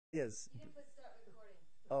Is. You can put start recording.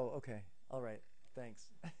 Oh, okay. All right. Thanks.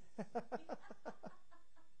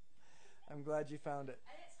 I'm glad you found it.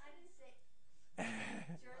 I didn't say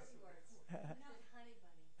Jersey words. I said honey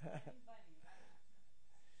bunny. Honey bunny, right?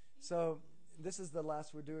 So this is the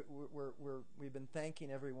last we've been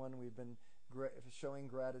thanking everyone. We've been showing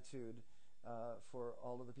gratitude for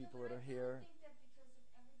all of the people No, that but are I really here. think that because of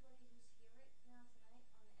everybody who's here right now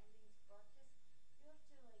tonight on the endings broadcast, you have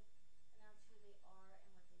to like announce who they are and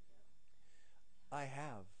what they do. I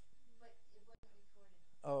have. But it wasn't recorded.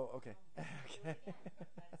 Oh, okay. Do it again. Let's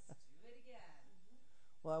do it again.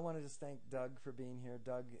 Well, I want to just thank Doug for being here.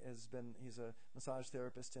 Doug he's a massage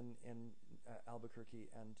therapist in Albuquerque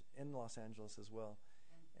and in Los Angeles as well.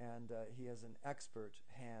 And he has an expert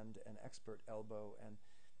hand and expert elbow. And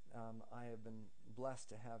I have been blessed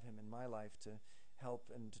to have him in my life to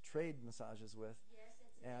help and to trade massages with. Yes,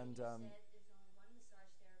 and today And you said there's only one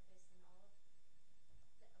massage therapist in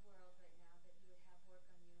all of the world right now that you would have work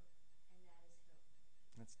on you, and that is who?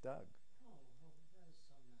 it's Doug. Oh, that is so nice.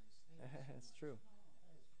 Thank you so It's much. true.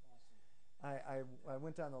 That is awesome. I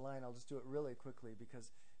went down the line. I'll just do it really quickly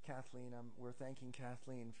because Kathleen, we're thanking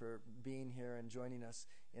Kathleen for being here and joining us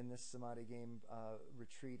in this Samadhi game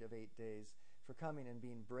retreat of 8 days, for coming and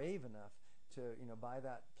being brave enough to buy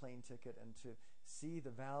that plane ticket and to see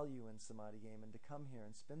the value in Samadhi game and to come here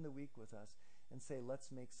and spend the week with us and say,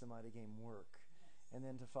 let's make Samadhi game work. And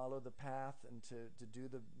then to follow the path and to do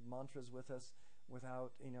the mantras with us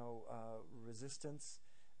without resistance.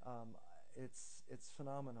 It's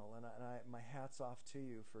phenomenal, and my hat's off to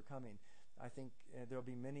you for coming. I think there'll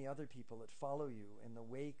be many other people that follow you in the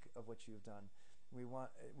wake of what you've done.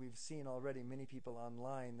 We've seen already many people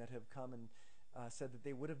online that have come and said that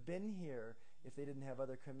they would have been here if they didn't have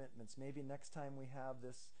other commitments. Maybe next time we have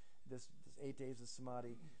this 8 days of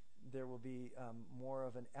Samadhi, there will be more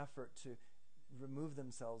of an effort to remove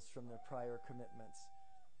themselves from their prior commitments.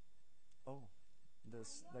 Oh, the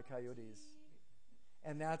coyotes.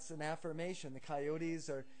 And that's an affirmation. The coyotes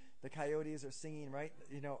are singing right,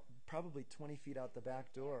 probably 20 feet out the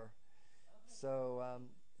back door. So uh,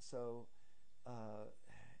 And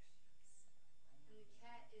the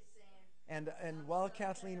cat is saying, and while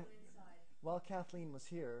Kathleen was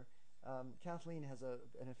here, Kathleen has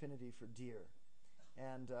an affinity for deer,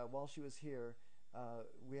 and while she was here,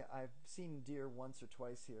 I've seen deer once or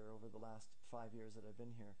twice here over the last 5 years that I've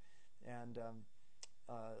been here, and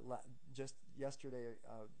just yesterday,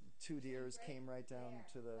 two deers came right down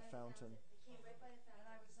to the fountain. They came right by the And fountain.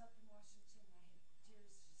 I was up in Washington, and I had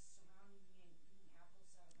deers just surrounding me and eating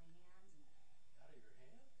apples out of my hands. And Out of your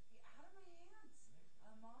hand? yeah, out of my hands.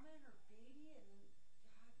 A mama and her baby, and then,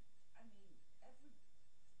 God, I mean,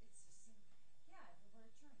 it's just, yeah, everywhere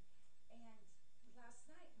I turn. And last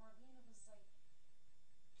night, Marlena was like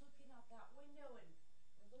looking out that window, and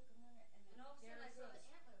we're looking, and then And all of a there sudden I it saw goes. the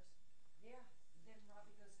antlers. Yeah, and then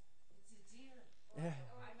Robbie goes, it's a deer. Yeah.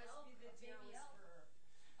 Or I an must elk, be the a deer baby elk. whisperer.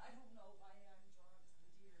 I don't know why I'm drawn to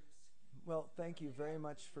the deers. Well, thank you very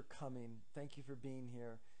much for coming. Thank you for being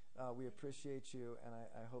here. We appreciate you, and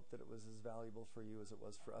I hope that it was as valuable for you as it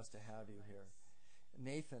was for us to have you here.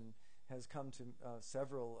 Nathan has come to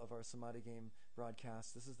several of our Samadhi Game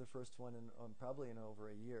broadcasts. This is the first one in probably in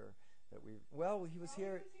over a year that we. Well, he was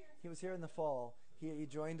here. He was here in the fall. He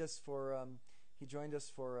joined us for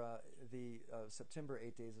the September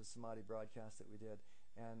 8 Days of Samadhi broadcast that we did,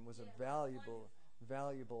 and was a valuable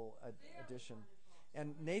addition.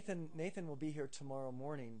 And Nathan will be here tomorrow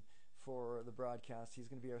morning for the broadcast. He's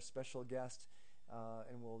going to be our special guest,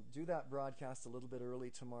 and we'll do that broadcast a little bit early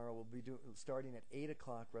tomorrow. We'll be starting at 8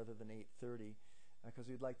 o'clock rather than 8:30, because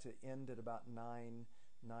we'd like to end at about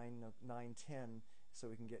 9:10, so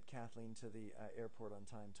we can get Kathleen to the airport on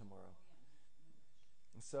time tomorrow.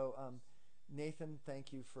 So, Nathan,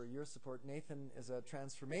 thank you for your support. Nathan is a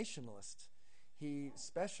transformationalist. He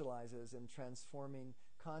specializes in transforming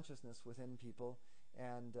consciousness within people,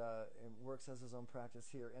 and works as his own practice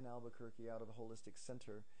here in Albuquerque out of a holistic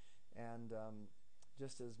center, and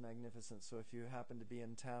just as magnificent. So if you happen to be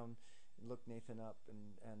in town, look Nathan up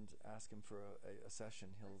and ask him for a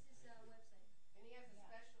session. What's his website? And he has a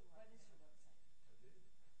special one. What is your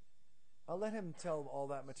website? I'll let him tell all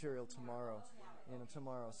that material tomorrow.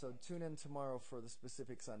 Tomorrow. So tune in tomorrow for the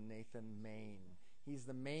specifics on Nathan Main. He's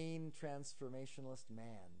the main transformationalist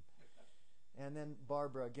man. And then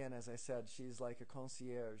Barbara, again, as I said, she's like a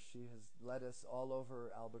concierge. She has led us all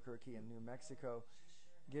over Albuquerque and New Mexico,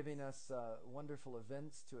 giving us wonderful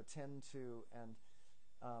events to attend to, and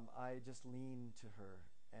I just lean to her,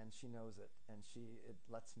 and she knows it, and it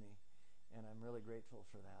lets me, and I'm really grateful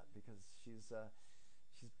for that, because she's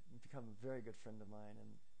become a very good friend of mine,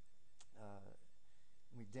 and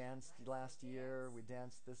we danced Right, last we year.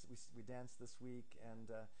 danced. We danced this week,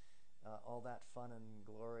 and all that fun and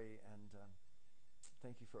glory. And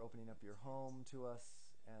thank you for opening up your home to us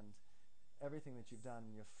and everything that you've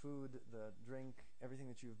done. Your food, the drink, everything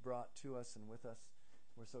that you've brought to us and with us.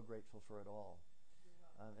 We're so grateful for it all. You're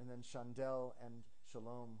welcome. And then Chandel and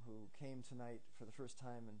Shalom, who came tonight for the first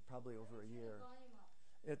time in probably over a Turn the year. volume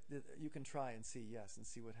up. You can try and see, yes, and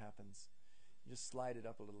see what happens. You just slide it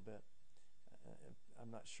up a little bit.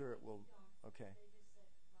 I'm not sure it will. Keep going. Okay. They just said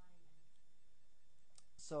volume in.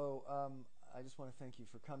 So I just want to thank you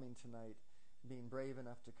for coming tonight, being brave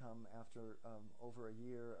enough to come after over a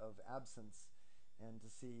year of absence, and to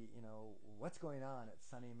see what's going on at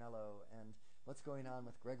Sunny Mellow and what's going on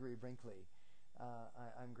with Gregory Brinkley.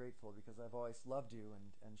 I'm grateful because I've always loved you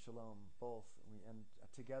and Shalom both.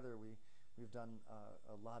 Together we've done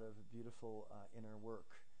a lot of beautiful inner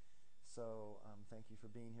work. So thank you for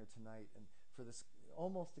being here tonight and for this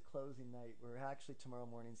almost a closing night. We're actually tomorrow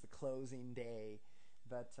morning's the closing day,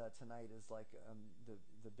 but tonight is like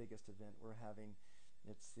the biggest event we're having.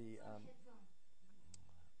 It's the It's on headphone.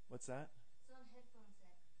 what's that? It's on headphone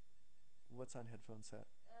set. What's on headphone set?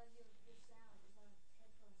 Your sound is on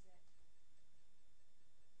headphone set.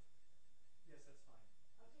 Yes, that's fine.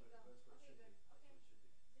 Okay, go. Okay, good. Okay.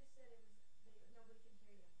 Just said it was. Nobody can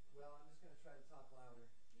hear you. Well, I'm just going to try to talk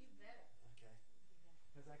louder. You better. Okay. Do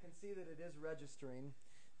that. Because I can see that it is registering.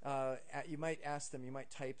 You might ask them, you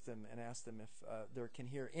might type them and ask them if they can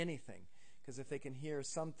hear anything. Because if they can hear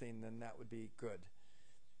something, then that would be good.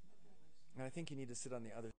 And I think you need to sit on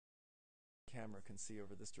the other camera can see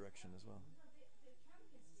over this direction as well. No, the camera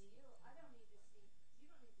can see you. I don't need to see.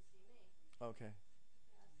 You don't need to see me. Okay.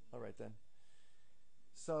 Yeah, I see All you. right then.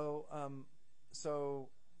 So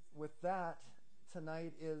with that,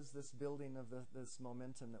 tonight is this building of this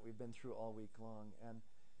momentum that we've been through all week long, and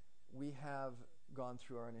we have gone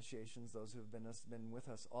through our initiations. Those who have been with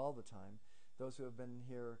us all the time, those who have been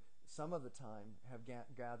here some of the time, have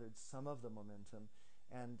gathered some of the momentum,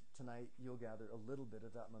 and tonight you'll gather a little bit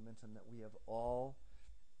of that momentum that we have all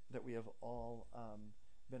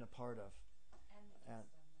been a part of. And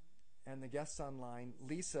And the guest online. the guests online,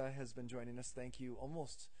 Lisa has been joining us, thank you,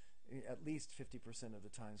 almost at least 50% of the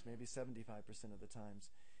times, maybe 75% of the times.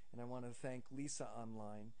 And I want to thank Lisa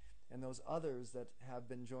online and those others that have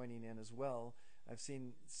been joining in as well. I've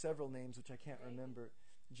seen several names which I can't remember.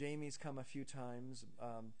 Jamie's come a few times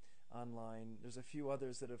online. There's a few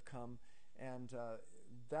others that have come. And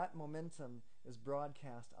that momentum is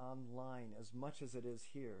broadcast online as much as it is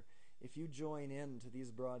here. If you join in to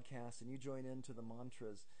these broadcasts and you join into the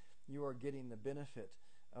mantras, you are getting the benefit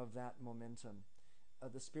of that momentum.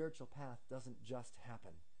 The spiritual path doesn't just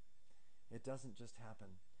happen. It doesn't just happen.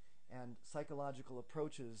 And psychological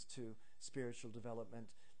approaches to spiritual development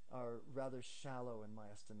are rather shallow in my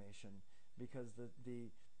estimation, because the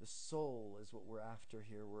soul is what we're after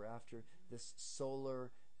here. We're after this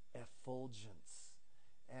solar effulgence.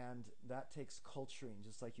 And that takes culturing,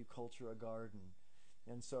 just like you culture a garden.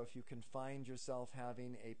 And so if you can find yourself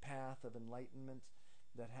having a path of enlightenment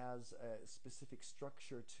that has a specific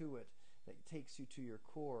structure to it that takes you to your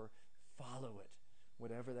core, follow it,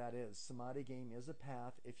 whatever that is. Samadhi game is a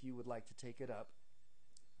path, if you would like to take it up,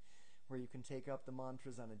 where you can take up the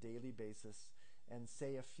mantras on a daily basis and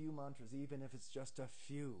say a few mantras, even if it's just a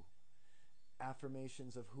few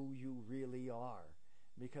affirmations of who you really are.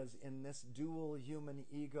 Because in this dual human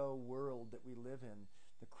ego world that we live in,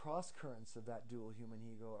 the cross currents of that dual human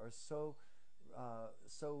ego are so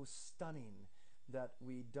stunning that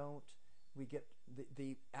we get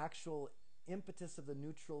the actual impetus of the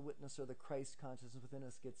neutral witness or the Christ consciousness within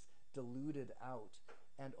us gets diluted out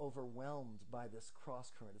and overwhelmed by this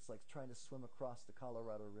cross current. It's like trying to swim across the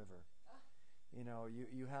Colorado River.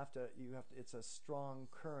 You have to, it's a strong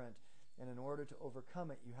current, and in order to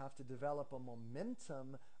overcome it, you have to develop a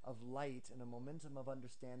momentum of light and a momentum of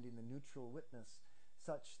understanding the neutral witness,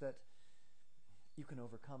 such that you can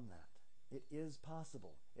overcome that. It is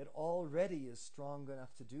possible. It already is strong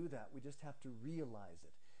enough to do that. We just have to realize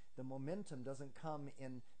it. The momentum doesn't come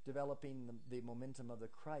in developing the momentum of the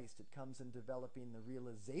Christ. It comes in developing the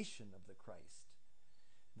realization of the Christ,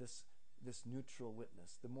 this neutral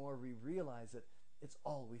witness. The more we realize it, it's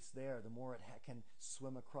always there. The more it can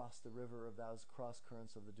swim across the river of those cross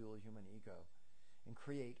currents of the dual human ego and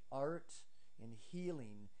create art and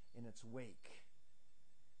healing in its wake.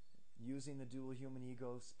 Using the dual human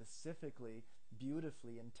ego specifically,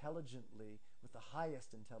 beautifully, intelligently, with the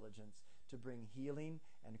highest intelligence to bring healing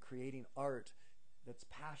and creating art that's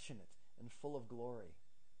passionate and full of glory.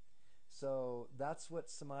 So that's what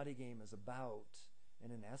Samadhi game is about, in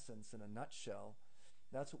an essence, in a nutshell.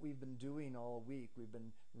 That's what we've been doing all week. We've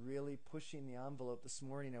been really pushing the envelope. This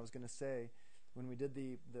morning I was going to say, when we did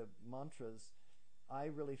the mantras, I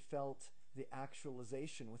really felt the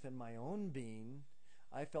actualization within my own being.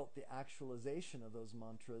 I felt the actualization of those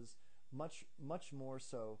mantras much, much more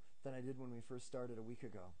so than I did when we first started a week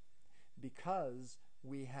ago, because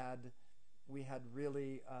we had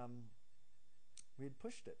really we had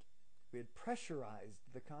pushed it. We had pressurized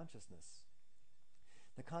the consciousness.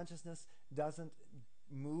 The consciousness doesn't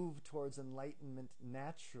move towards enlightenment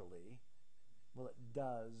naturally. Well, it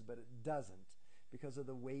does, but it doesn't, because of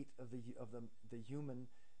the weight of the human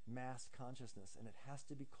mass consciousness, and it has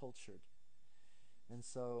to be cultured. And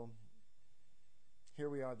so here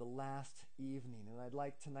we are, the last evening, and I'd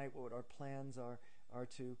like tonight, what our plans are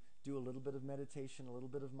to do a little bit of meditation, a little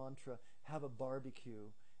bit of mantra, have a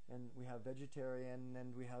barbecue, and we have vegetarian,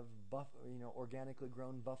 and we have organically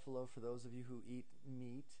grown buffalo for those of you who eat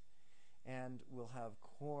meat, and we'll have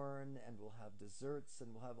corn, and we'll have desserts,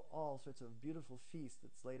 and we'll have all sorts of beautiful feast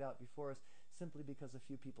that's laid out before us, simply because a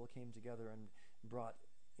few people came together and brought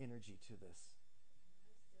energy to this.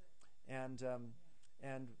 And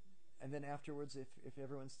then afterwards, if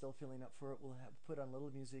everyone's still feeling up for it, we'll put on a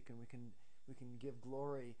little music, and we can give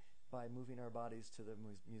glory by moving our bodies to the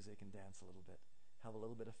music and dance a little bit, have a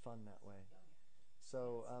little bit of fun that way.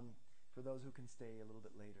 So for those who can stay a little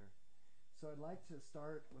bit later. So I'd like to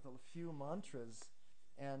start with a few mantras,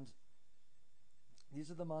 and these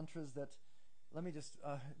are the mantras that, let me just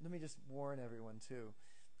warn everyone too.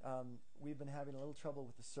 We've been having a little trouble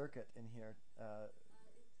with the circuit in here. It's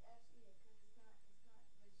actually because it's not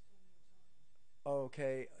registering your tone.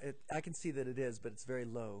 Okay, I can see that it is, but it's very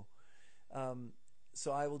low.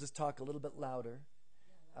 So I will just talk a little bit louder.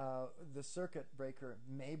 The circuit breaker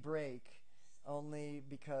may break only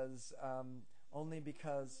because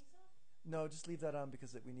no, just leave that on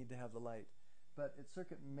because we need to have the light. But its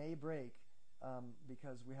circuit may break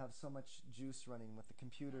because we have so much juice running with the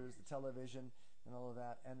computers, the television, and all of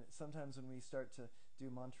that. And sometimes when we start to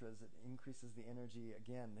do mantras, it increases the energy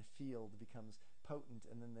again. The field becomes potent,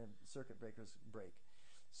 and then the circuit breakers break.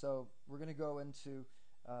 So we're going to go into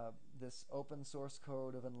this open source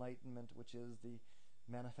code of enlightenment, which is the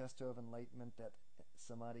manifesto of enlightenment that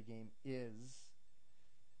Samadhi game is.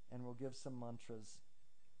 And we'll give some mantras.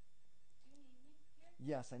 Do you need me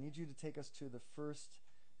here? Yes, I need you to take us to the first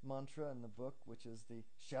mantra in the book, which is the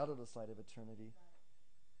shadowless light of eternity.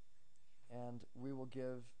 And we will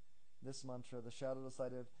give this mantra, the shadowless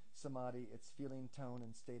light of Samadhi, its feeling, tone,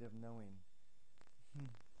 and state of knowing.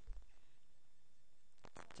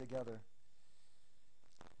 Together.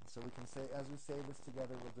 So we can say, as we say this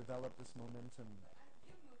together, we'll develop this momentum.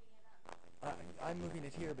 You're moving it up. I'm moving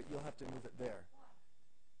it here, but you'll have to move it there.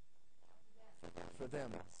 For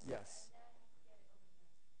them, yes.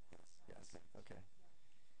 Yes, okay.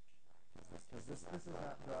 Because this is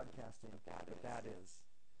not broadcasting, but that is.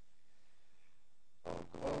 O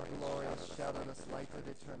glorious shadowless light of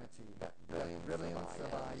eternity, that brilliance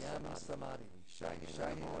of I am Samadhi,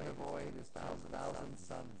 shining in the void as thousand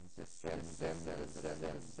suns, descend, as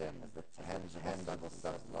the tangible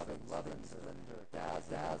self-loving cylinder,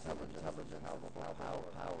 dazzle intelligence of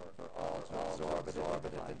power, for all to absorb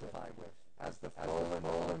and identify with, as the full and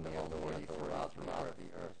only authority throughout the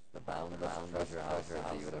earth, the boundless treasure house of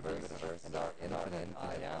the universe, and our infinite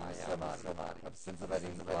I am Samadhi, of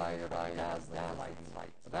scintillating fire by dazzling light.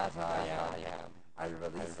 That I am. I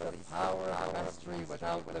release the power of mastery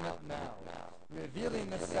without limit now, revealing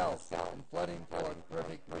the self and flooding forth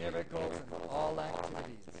perfect miracles in all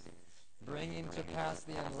activities, bringing to pass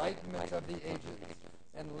the enlightenment of the ages,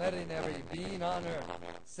 and letting every being on earth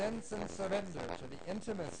sense and surrender to the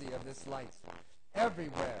intimacy of this light.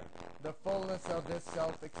 Everywhere, the fullness of this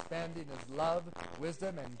self expanding is love,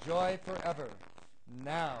 wisdom, and joy forever.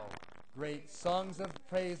 Now, great songs of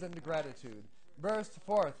praise and gratitude burst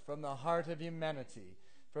forth from the heart of humanity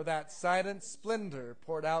for that silent splendor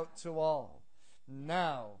poured out to all.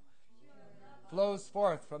 Now, flows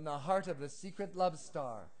forth from the heart of the secret love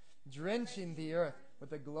star, drenching the earth with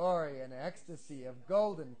the glory and ecstasy of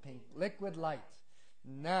golden pink liquid light.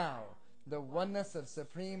 Now, the oneness of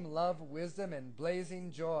supreme love, wisdom, and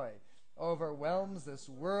blazing joy overwhelms this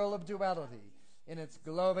whirl of duality in its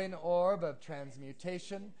glowing orb of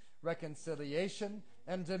transmutation, reconciliation,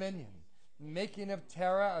 and dominion, making of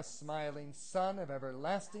Terra a smiling sun of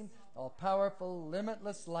everlasting, all-powerful,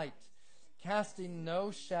 limitless light, casting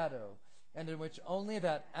no shadow, and in which only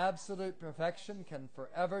that absolute perfection can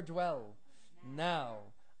forever dwell. Now,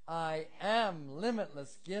 I am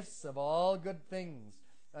limitless gifts of all good things,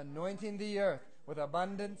 anointing the earth with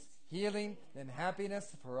abundance, healing, and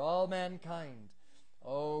happiness for all mankind.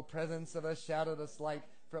 O presence of a shadowless light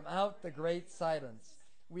from out the great silence,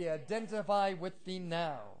 we identify with thee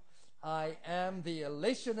now. I am the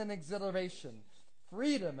elation and exhilaration,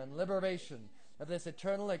 freedom and liberation of this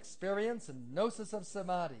eternal experience and gnosis of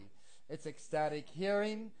Samadhi, its ecstatic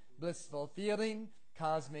hearing, blissful feeling,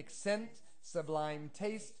 cosmic scent, sublime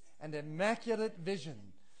taste, and immaculate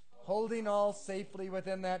vision, holding all safely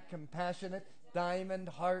within that compassionate diamond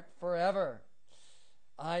heart forever.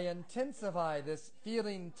 I intensify this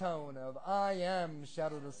feeling tone of I am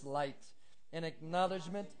shadowless light in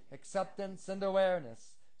acknowledgement, acceptance, and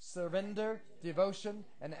awareness, surrender, devotion,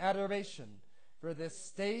 and adoration for this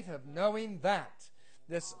state of knowing that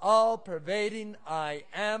this all-pervading I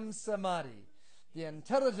am Samadhi, the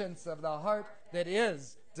intelligence of the heart that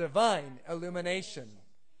is divine illumination.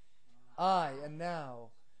 And now,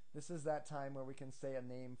 this is that time where we can say a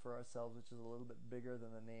name for ourselves, which is a little bit bigger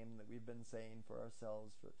than the name that we've been saying for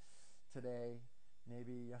ourselves for today,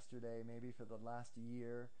 maybe yesterday, maybe for the last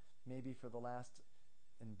year, maybe for the last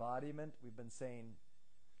embodiment. We've been saying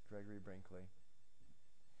Gregory Brinkley.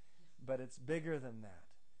 But it's bigger than that.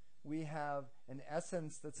 We have an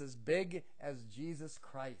essence that's as big as Jesus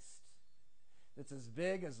Christ, that's as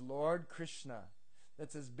big as Lord Krishna,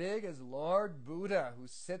 that's as big as Lord Buddha, who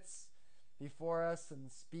sits before us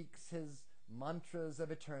and speaks his mantras of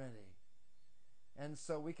eternity. And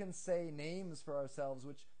so we can say names for ourselves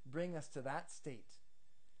which bring us to that state.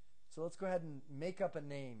 So let's go ahead and make up a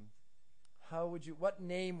name. What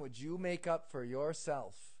name would you make up for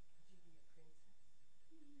yourself?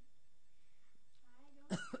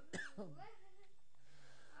 I don't know.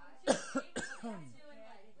 What's your favorite thing to do in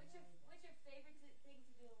life? What's your favorite thing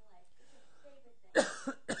to do in life? What's your favorite thing?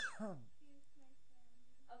 Be with my family.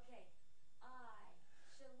 Okay.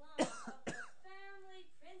 Shalom of the family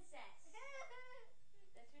princess.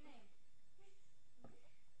 That's your name. Okay.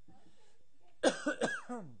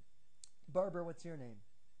 Barbara, what's your name?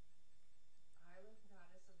 Island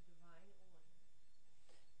Goddess of Divine Order.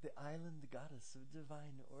 The Island Goddess of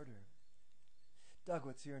Divine Order. Doug,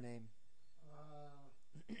 what's your name?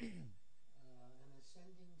 An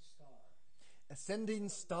ascending star. Ascending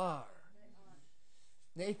Star.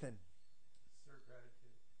 Nathan? Sir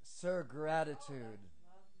Gratitude. Sir Gratitude.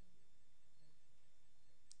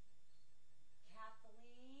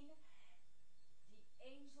 Kathleen, the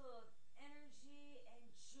angel of energy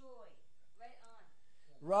and joy. Right on.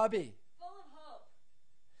 Robbie? Full of hope.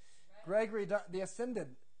 Right? Gregory, the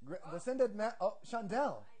Ascended.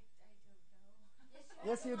 Chandel.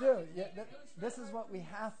 Yes, you do. This is what we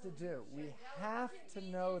have to do. We have to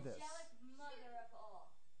know this. Angelic mother of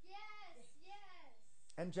all. Yes, yes.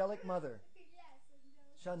 Angelic Mother. Yes,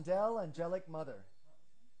 Chandel, Angelic Mother.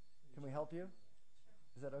 Can we help you?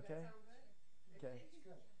 Is that okay? Sound good? Okay. It's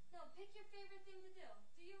good. No, pick your favorite thing to do.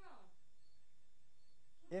 Do your own.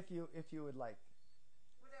 If you would like.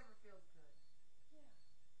 Whatever feels good. Yeah.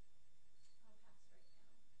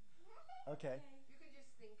 I'll pass right now. Okay. You can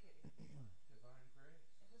just think it. Divine grace.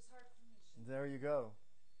 It was hard for me. There you go.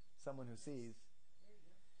 Someone who sees. There you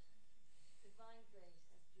go. Divine grace.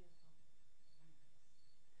 That's beautiful.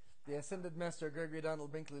 The Ascended Master Gregory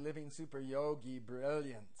Donald Brinkley, Living Super Yogi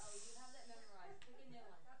Brilliance. Oh, you have that memorized. Pick a new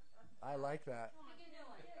one. I like that. Pick a new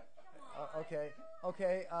one. Come on. Okay.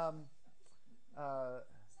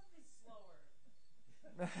 Something slower.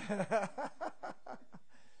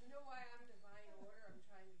 You know why I'm divine order? I'm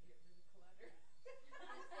trying to get rid of clutter. That's it.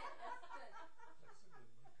 That's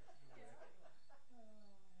good. That's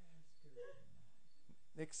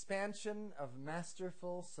good. Expansion of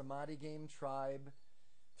masterful Samadhi Game Tribe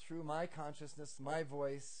through my consciousness, my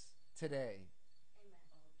voice, today.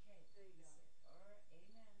 Amen. Okay. There you go. All right.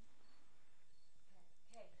 Amen.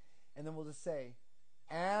 Okay. And then we'll just say,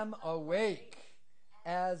 am awake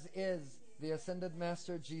as is the Ascended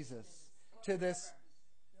Master Jesus to this,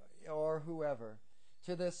 or whoever,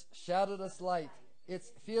 to this shadowless light,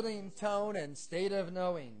 its feeling tone and state of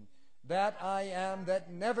knowing, that I am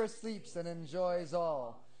that never sleeps and enjoys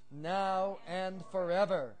all, now and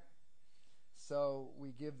forever. So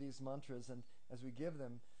we give these mantras, and as we give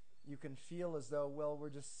them, you can feel as though, well, we're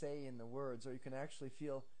just saying the words, or you can actually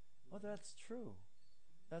feel, oh, that's true.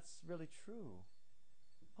 That's really true.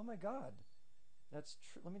 Oh my God, that's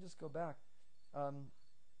true. Let me just go back. I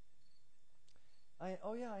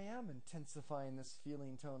am intensifying this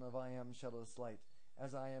feeling tone of I am shadowless light,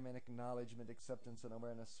 as I am in acknowledgement, acceptance, and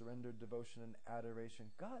awareness, surrender, devotion, and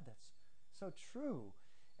adoration. God, that's so true.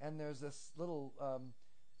 And there's this little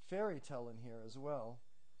fairy tale in here as well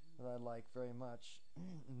that I like very much.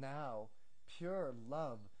 Now, pure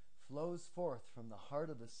love flows forth from the heart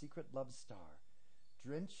of the secret love star,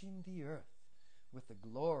 drenching the earth with the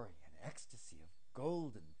glory and ecstasy of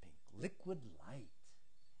golden pink, liquid light.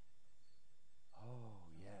 Oh,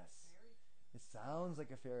 yes. It sounds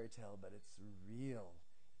like a fairy tale, but it's real.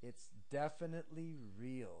 It's definitely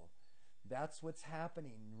real. That's what's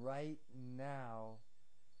happening right now.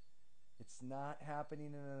 It's not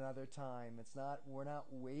happening in another time. We're not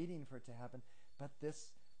waiting for it to happen, but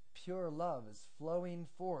this pure love is flowing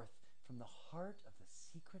forth from the heart of the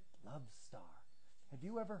secret love star. Have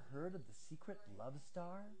you ever heard of the secret love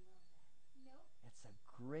star? Nope. It's a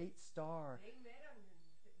great star. They met him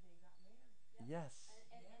and they got married. Yep. Yes.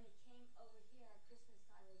 And it came over here at Christmas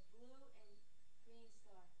time, a blue and green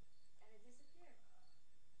star. And it disappeared.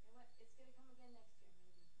 It's going to come again next year,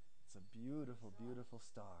 maybe. It's a beautiful, beautiful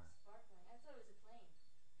star. Sparkling. I thought it was a plane.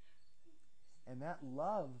 And that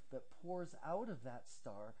love that pours out of that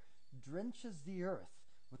star drenches the earth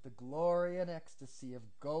with the glory and ecstasy of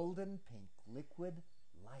golden pink liquid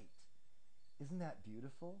light. Isn't that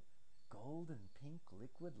beautiful? Golden pink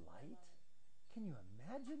liquid light? Can you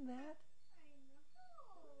imagine that? I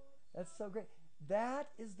know. That's so great. That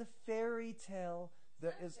is the fairy tale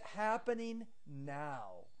that is happening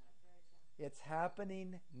now. It's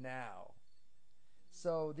happening now.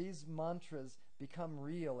 So these mantras become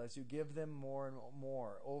real as you give them more and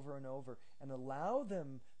more, over and over, and allow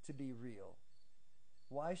them to be real.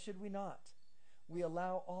 Why should we not? We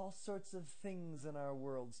allow all sorts of things in our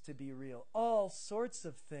worlds to be real. All sorts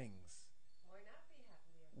of things. Why not be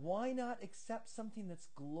happily ever? Why not accept something that's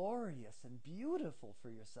glorious and beautiful for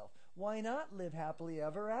yourself? Why not live happily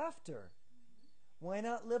ever after? Why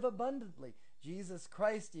not live abundantly? Jesus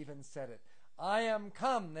Christ even said it. I am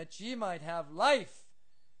come that ye might have life,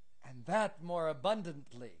 and that more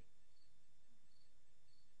abundantly.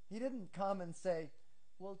 He didn't come and say,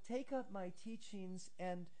 well, take up my teachings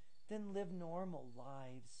and then live normal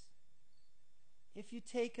lives. If you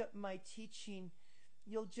take up my teaching,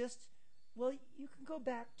 you can go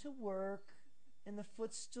back to work in the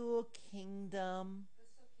footstool kingdom.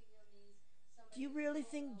 Footstool kingdom means somebody. Do you really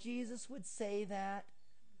think Jesus would say that?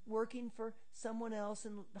 Working for someone else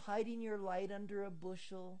and hiding your light under a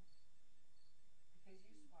bushel? Because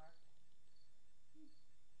you sparkle.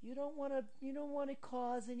 You don't want to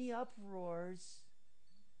cause any uproars.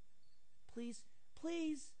 Please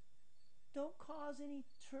don't cause any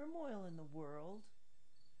turmoil in the world.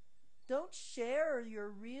 Don't share your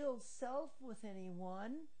real self with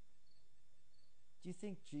anyone. Do you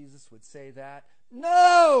think Jesus would say that?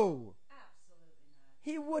 No! Absolutely not.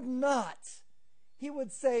 He would not. He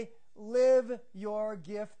would say, live your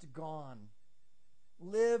gift gone.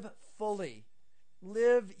 Live fully.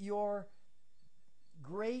 Live your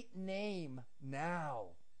great name now.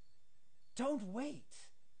 Don't wait.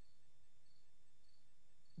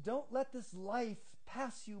 Don't let this life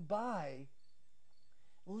pass you by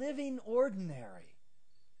living ordinary.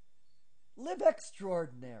 Live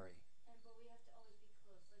extraordinary. But we have to always be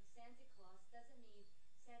close. Like Santa Claus doesn't mean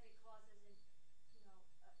Santa Claus as in,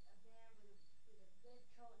 a man with a red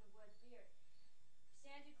coat and a red beard.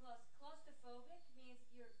 Santa Claus, claustrophobic means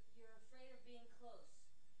you're afraid of being close.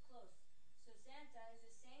 So Santa is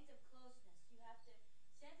a saint of closeness.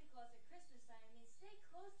 Santa Claus at Christmas time means stay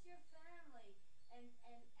close to your family. And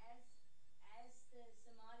as the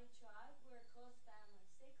Samadhi tribe, we're a close family.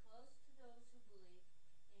 Stay close to those who believe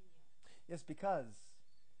in you. Yes,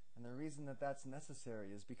 and the reason that that's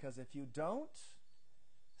necessary is because if you don't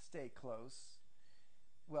stay close,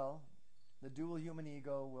 well, the dual human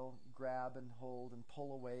ego will grab and hold and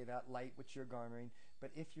pull away that light which you're garnering.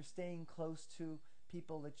 But if you're staying close to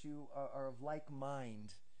people that you are of like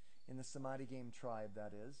mind, in the Samadhi game tribe,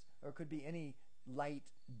 that is, or it could be any light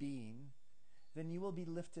being, then you will be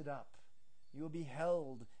lifted up. You will be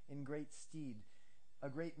held in great stead. A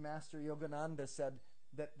great master, Yogananda, said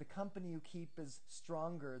that the company you keep is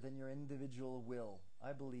stronger than your individual will.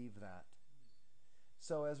 I believe that.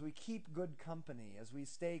 So as we keep good company, as we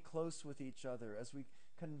stay close with each other, as we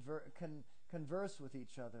converse with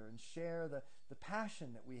each other and share the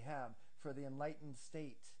passion that we have for the enlightened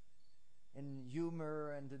state, in humor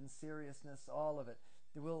and in seriousness, all of it,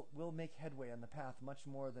 we'll make headway on the path much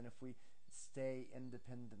more than if we stay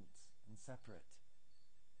independent and separate.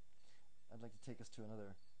 I'd like to take us to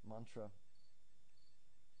another mantra.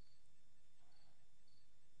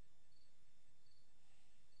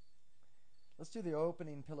 Let's do the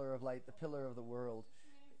opening pillar of light, the pillar of the world.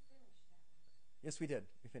 Yes, we did.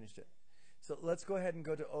 We finished it. So let's go ahead and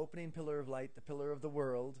go to opening pillar of light, the pillar of the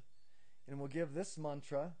world, and we'll give this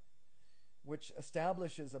mantra, which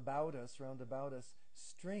establishes round about us,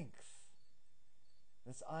 strength.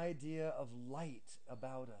 This idea of light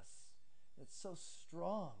about us. It's so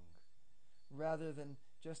strong, rather than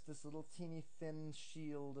just this little teeny thin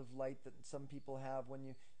shield of light that some people have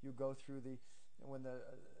when you go through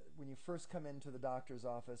when you first come into the doctor's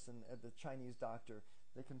office, and at the Chinese doctor,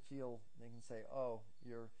 they can say, oh,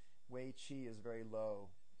 your Wei Qi is very low.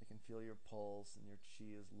 They can feel your pulse and your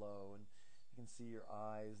Qi is low, and they can see your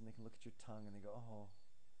eyes, and they can look at your tongue, and they go, oh,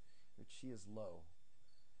 your Qi is low.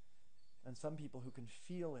 And some people who can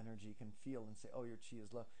feel energy can feel and say, oh, your Qi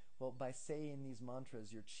is low. Well, by saying these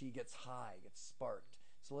mantras, your Qi gets high, gets sparked.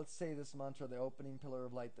 So let's say this mantra, the opening pillar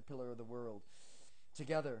of light, the pillar of the world.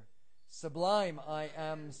 Together. Sublime I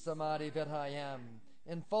am, Samadhi that I am,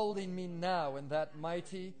 enfolding me now in that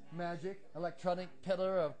mighty, magic, electronic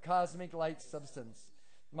pillar of cosmic light substance.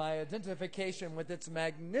 My identification with its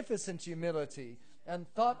magnificent humility and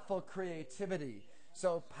thoughtful creativity,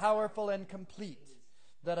 so powerful and complete,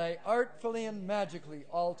 that I artfully and magically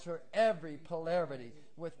alter every polarity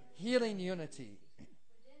with healing unity.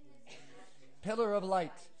 Pillar of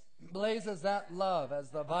light blazes that love as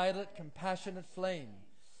the violet, compassionate flame,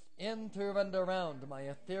 in, through, and around my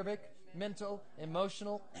etheric, mental,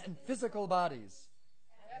 emotional, and physical bodies,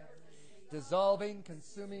 dissolving,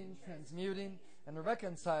 consuming, transmuting, and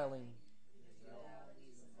reconciling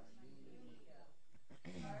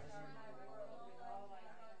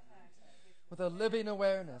with a living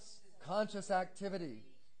awareness, conscious activity,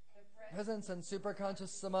 presence and superconscious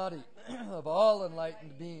samadhi of all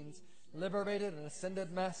enlightened beings, liberated and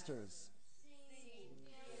ascended masters.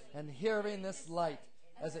 And hearing this light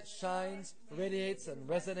as it shines, radiates, and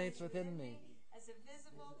resonates within me, as a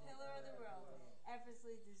visible pillar of the world,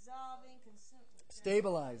 effortlessly dissolving,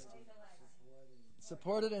 stabilized,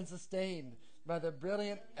 supported and sustained by the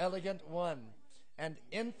brilliant, elegant one, and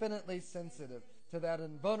infinitely sensitive to that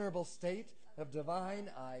invulnerable state of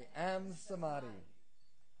divine I am Samadhi.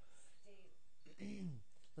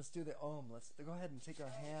 Let's do the Om. Let's go ahead and take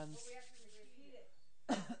our hands. We have to repeat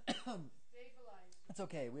it. Stabilize. It's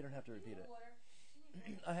okay. We don't have to repeat it.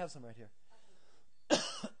 I have some right here.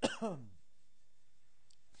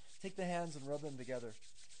 Take the hands and rub them together.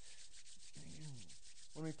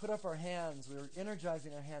 When we put up our hands, we're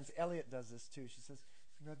energizing our hands. Elliot does this too. She says,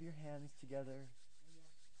 rub your hands together.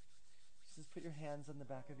 She says, put your hands on the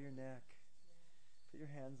back of your neck. Put your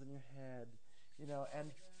hands on your head.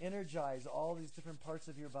 And energize all these different parts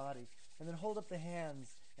of your body. And then hold up the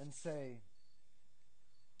hands and say,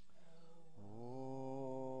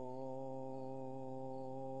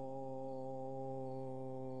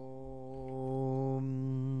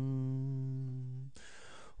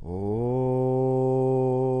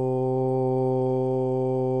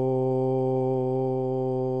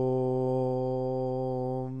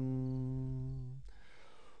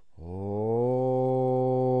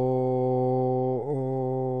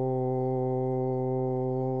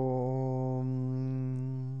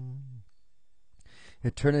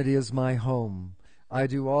 Eternity is my home. I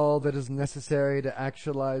do all that is necessary to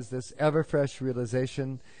actualize this ever-fresh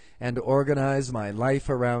realization and organize my life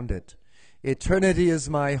around it. Eternity is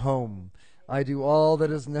my home. I do all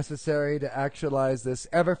that is necessary to actualize this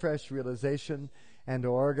ever-fresh realization and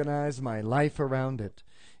organize my life around it.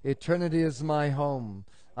 Eternity is my home.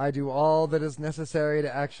 I do all that is necessary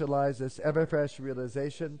to actualize this ever-fresh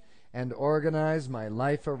realization and organize my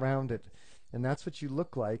life around it. And that's what you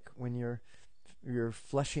look like when you're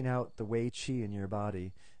fleshing out the Wei Qi in your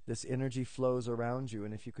body. This energy flows around you,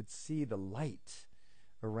 and if you could see the light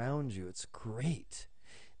around you, it's great.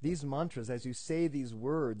 These mantras, as you say these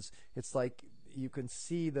words, it's like you can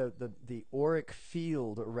see the auric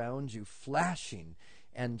field around you flashing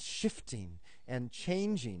and shifting and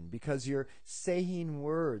changing because you're saying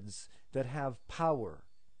words that have power.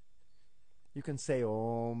 You can say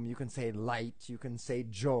Om, you can say light, you can say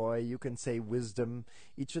joy, you can say wisdom.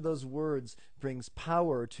 Each of those words brings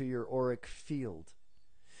power to your auric field.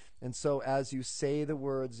 And so as you say the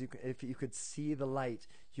words, if you could see the light,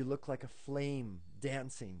 you look like a flame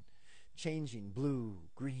dancing, changing blue,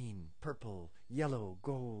 green, purple, yellow,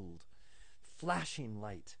 gold, flashing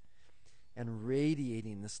light, and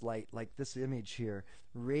radiating this light, like this image here,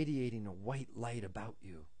 radiating a white light about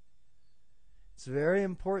you. It's very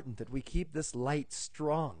important that we keep this light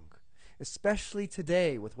strong, especially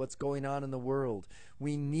today with what's going on in the world.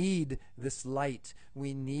 We need this light.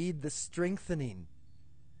 We need the strengthening.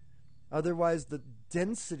 Otherwise, the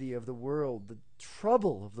density of the world, the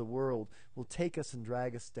trouble of the world will take us and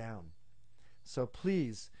drag us down. So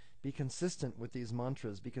please be consistent with these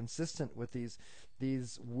mantras. Be consistent with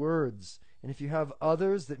these words. And if you have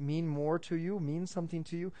others that mean more to you, mean something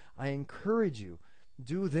to you, I encourage you,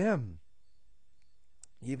 do them.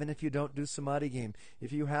 Even if you don't do Samadhi game,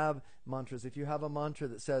 if you have mantras, if you have a mantra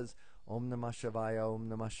that says Om Namah Shivaya, Om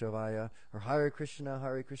Namah Shivaya, or Hare Krishna,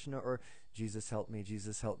 or Jesus help me,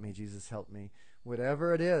 Jesus help me, Jesus help me,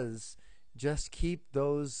 whatever it is, just keep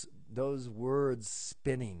those words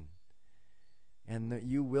spinning, and that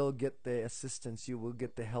you will get the assistance, you will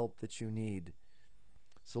get the help that you need.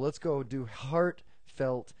 So let's go do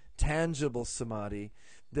heartfelt, tangible Samadhi.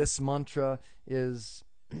 This mantra is,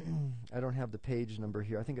 I don't have the page number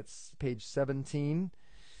here. I think it's page 17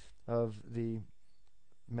 of the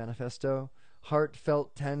manifesto.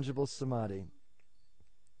 Heartfelt, tangible Samadhi.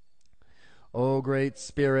 O Great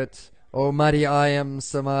Spirit, O mighty I Am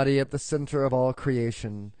Samadhi at the center of all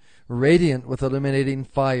creation, radiant with illuminating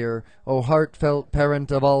fire, O heartfelt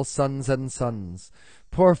parent of all sons and sons,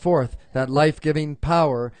 pour forth that life-giving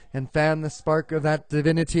power and fan the spark of that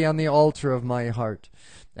divinity on the altar of my heart.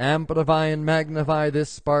 Amplify and magnify this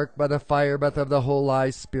spark by the fire breath of the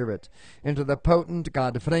Holy Spirit into the potent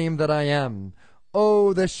God flame that I am.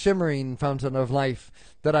 Oh, the shimmering fountain of life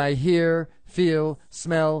that I hear, feel,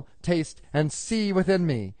 smell, taste, and see within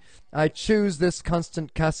me. I choose this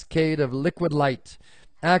constant cascade of liquid light,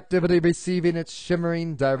 actively receiving its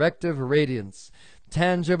shimmering directive radiance,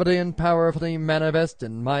 tangibly and powerfully manifest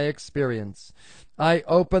in my experience. I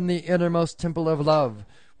open the innermost temple of love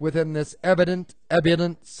within this evident,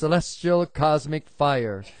 ebullient, celestial, cosmic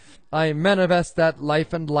fire. I manifest that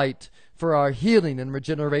life and light for our healing and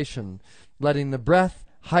regeneration, letting the breath,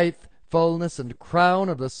 height, fullness, and crown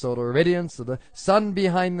of the solar radiance of the sun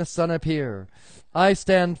behind the sun appear. I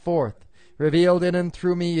stand forth. Revealed in and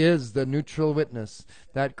through me is the neutral witness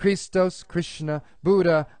that Christos, Krishna,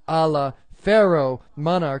 Buddha, Allah, Pharaoh,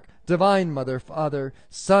 Monarch, Divine Mother, Father,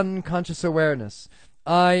 Sun conscious awareness.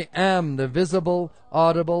 I am the visible,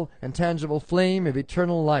 audible, and tangible flame of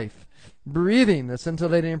eternal life, breathing the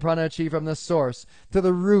scintillating prana-chi from the source to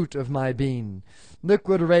the root of my being.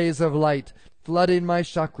 Liquid rays of light flooding my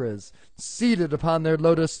chakras, seated upon their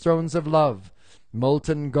lotus thrones of love.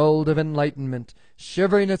 Molten gold of enlightenment,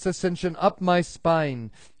 shivering its ascension up my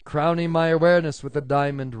spine, crowning my awareness with the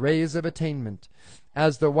diamond rays of attainment.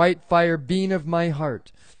 As the white fire beam of my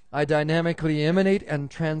heart, I dynamically emanate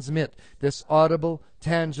and transmit this audible,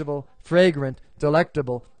 tangible, fragrant,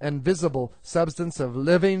 delectable, and visible substance of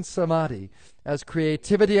living Samadhi as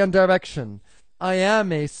creativity and direction. I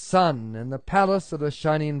am a sun in the palace of the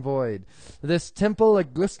shining void, this temple a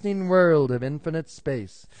glistening world of infinite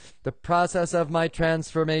space, the process of my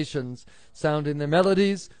transformations, sounding the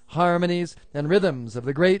melodies, harmonies, and rhythms of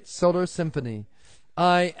the great solar symphony.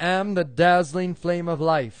 I am the dazzling flame of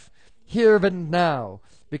life, here and now,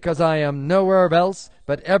 because I am nowhere else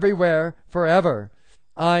but everywhere forever.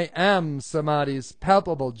 I am Samadhi's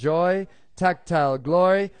palpable joy, tactile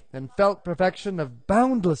glory, and felt perfection of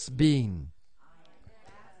boundless being.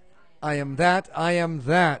 I am that, I am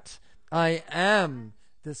that. I am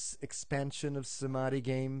this expansion of Samadhi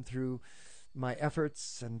game through my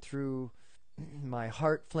efforts and through my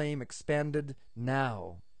heart flame expanded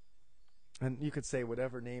now. And you could say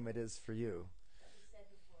whatever name it is for you.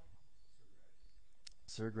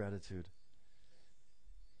 Sir Gratitude.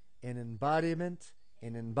 In embodiment,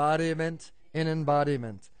 in embodiment, in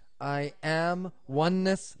embodiment. I am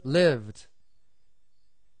oneness lived.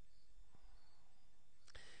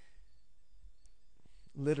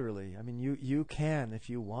 Literally, I mean, you can, if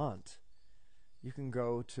you want, you can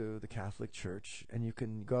go to the Catholic Church, and you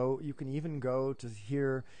can even go to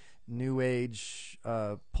hear New Age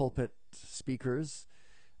pulpit speakers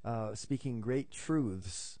speaking great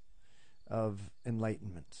truths of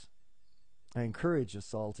enlightenment. I encourage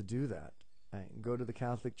us all to do that. Go to the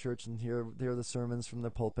Catholic Church and hear the sermons from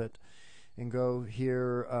the pulpit, and go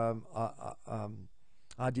hear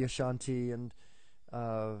Adyashanti and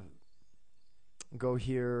go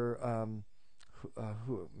hear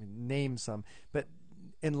who name some, but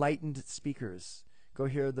enlightened speakers. Go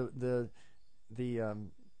hear the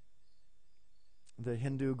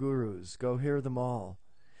Hindu gurus. Go hear them all.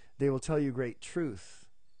 They will tell you great truth.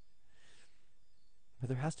 But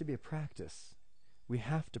there has to be a practice. We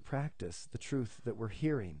have to practice the truth that we're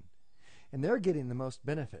hearing. And they're getting the most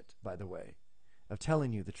benefit, by the way, of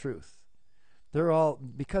telling you the truth. They're all,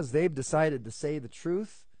 because they've decided to say the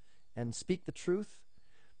truth and speak the truth,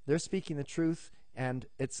 they're speaking the truth, and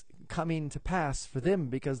it's coming to pass for them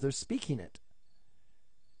because they're speaking it.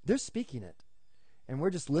 They're speaking it. And we're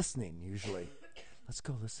just listening, usually. Let's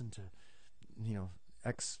go listen to,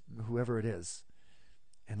 X, whoever it is,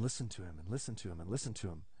 and listen to him, and listen to him, and listen to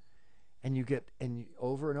him. And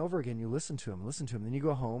over and over again, you listen to him, listen to him. Then you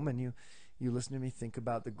go home and you listen to me think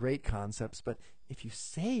about the great concepts. But if you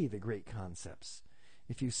say the great concepts,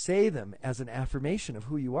 if you say them as an affirmation of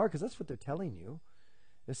who you are, because that's what they're telling you,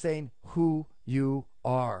 they're saying who you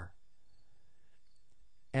are.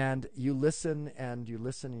 And you listen and you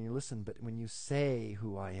listen and you listen, but when you say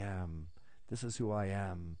who I am, this is who I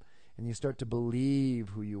am, and you start to believe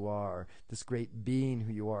who you are, this great being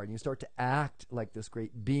who you are, and you start to act like this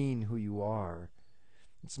great being who you are,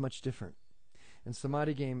 it's much different. And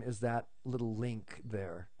Samadhi game is that little link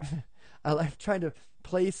there. I'm trying to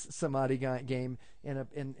place Samadhi game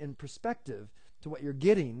in perspective to what you're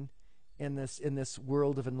getting in this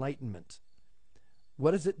world of enlightenment.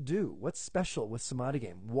 What does it do? What's special with Samadhi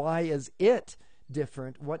game? Why is it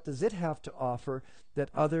different? What does it have to offer that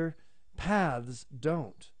other paths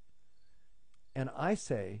don't? And I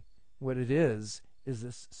say what it is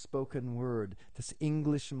this spoken word, this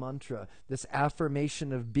English mantra, this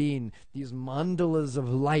affirmation of being, these mandalas of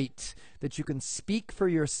light that you can speak for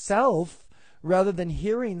yourself rather than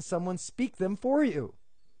hearing someone speak them for you.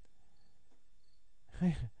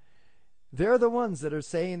 They're the ones that are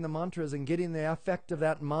saying the mantras and getting the effect of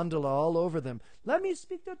that mandala all over them. Let me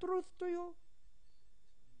speak the truth to you.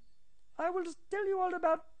 I will just tell you all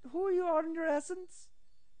about who you are in your essence.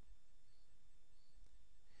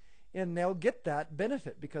 And they'll get that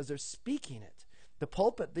benefit because they're speaking it. The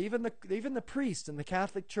pulpit, even the priest in the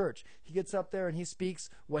Catholic Church, he gets up there and he speaks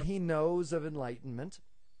what he knows of enlightenment,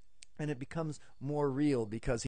 and it becomes more real because